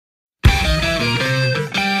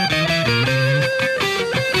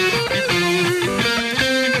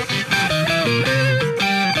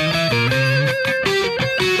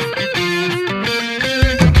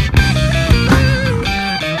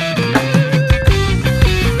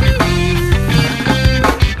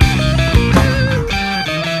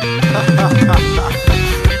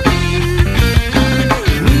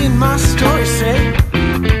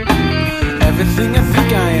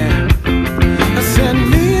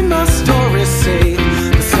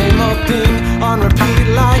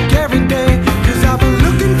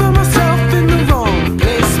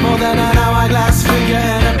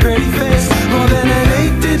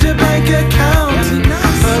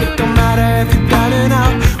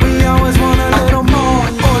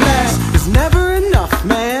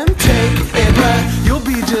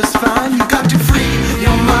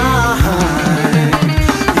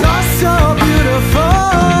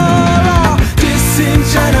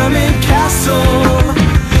tenement castle.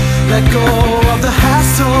 Let go of the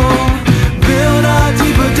hassle, build a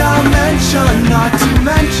deeper dimension. Not to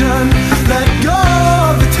mention, let go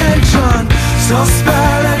of the tension. So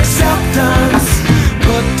spell acceptance,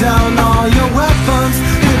 put down all your weapons.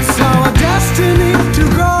 It's our destiny to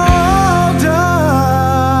grow older.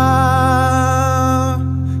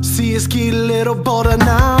 See a ski little bolder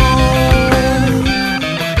now.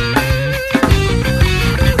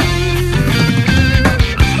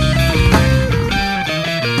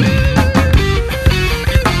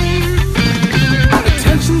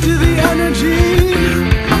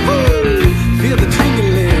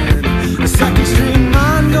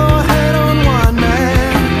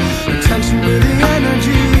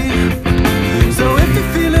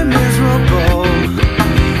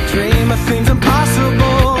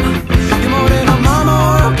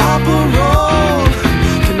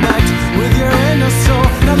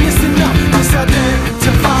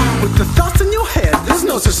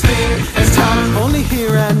 Only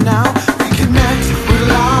here and now we connect with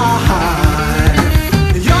life.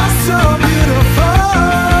 You're so beautiful,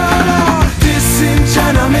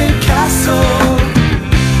 disenchantment castle.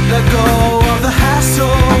 Let go of the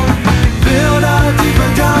hassle, build a deeper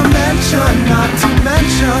dimension. Not to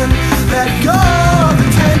mention, let go of the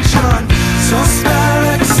tension. So spell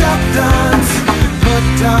acceptance, put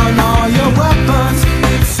down all your weapons.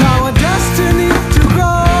 It's our destiny to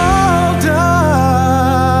grow.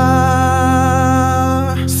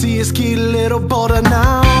 Ski little bolder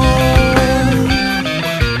now.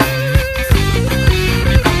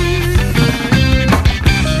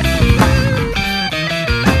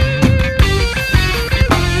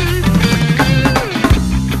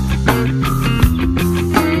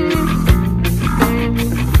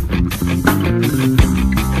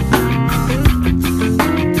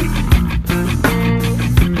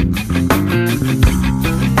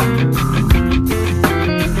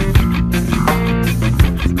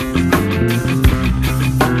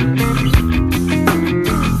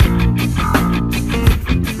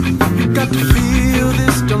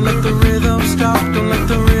 Don't let the rhythm stop, don't let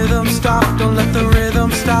the rhythm stop, don't let the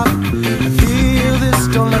rhythm stop. Feel this,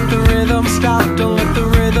 don't let the rhythm stop, don't let the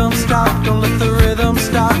rhythm stop, don't let the rhythm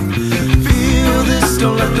stop. Feel this,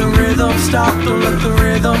 don't let the rhythm stop, don't let the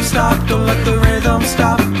rhythm stop, don't let the rhythm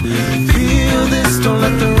stop. Feel this, don't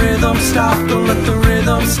let the rhythm stop, don't let the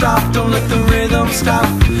rhythm stop, don't let the rhythm stop.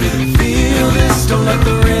 Feel this, don't let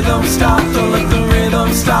the rhythm stop, don't let the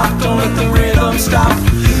rhythm stop, don't let the rhythm stop.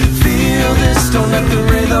 Feel this, don't let the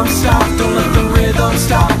rhythm stop, don't let the rhythm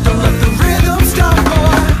stop, don't let the rhythm stop.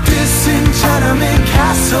 Disenchantment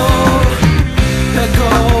castle, let go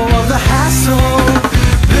of the hassle,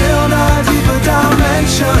 build a deeper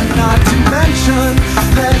dimension. Not to mention,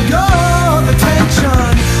 let go of the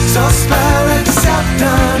tension. So spell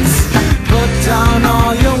acceptance, put down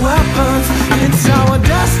all your weapons. It's our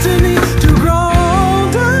destiny to grow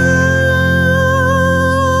older.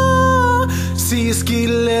 See a ski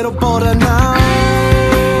little bolder now.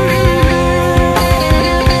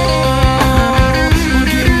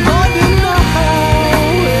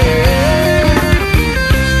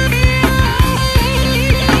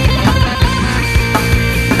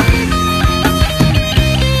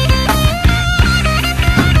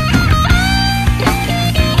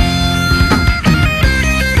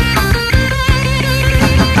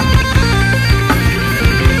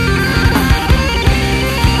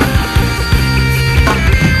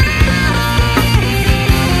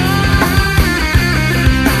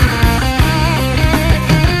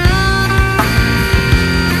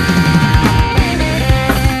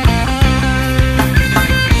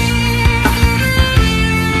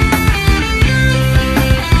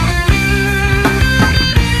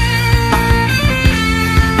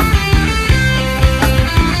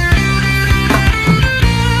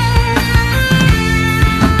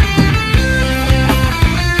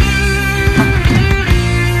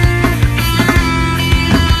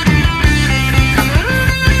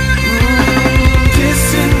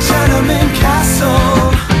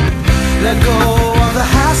 Let go of the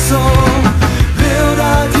hassle, build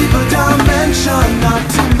a deeper dimension. Not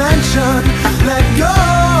to mention, let go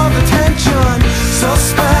of the tension. So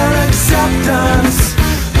spare acceptance,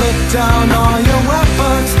 put down all your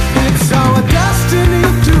weapons. It's our destiny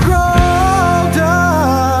to grow older.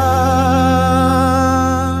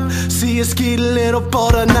 See a ski little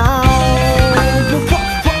bolder now.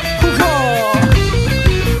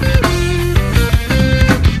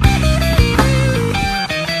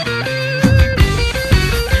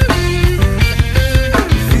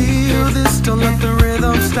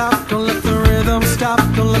 Don't let the rhythm stop,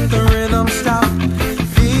 don't let the rhythm stop.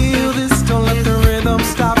 Feel this, don't let the rhythm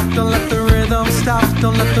stop.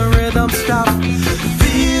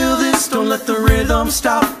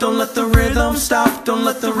 stop, don't let the rhythm stop, don't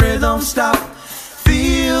let the rhythm stop.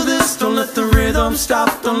 Feel this, don't let the rhythm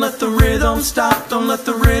stop, don't let the rhythm stop, don't let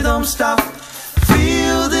the rhythm stop.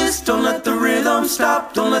 Feel this, don't let the rhythm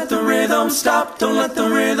stop, don't let the rhythm stop, don't let the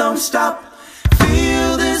rhythm stop.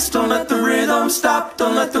 Feel this, don't let the rhythm stop,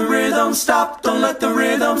 don't let the rhythm stop, don't let the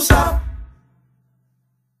rhythm stop.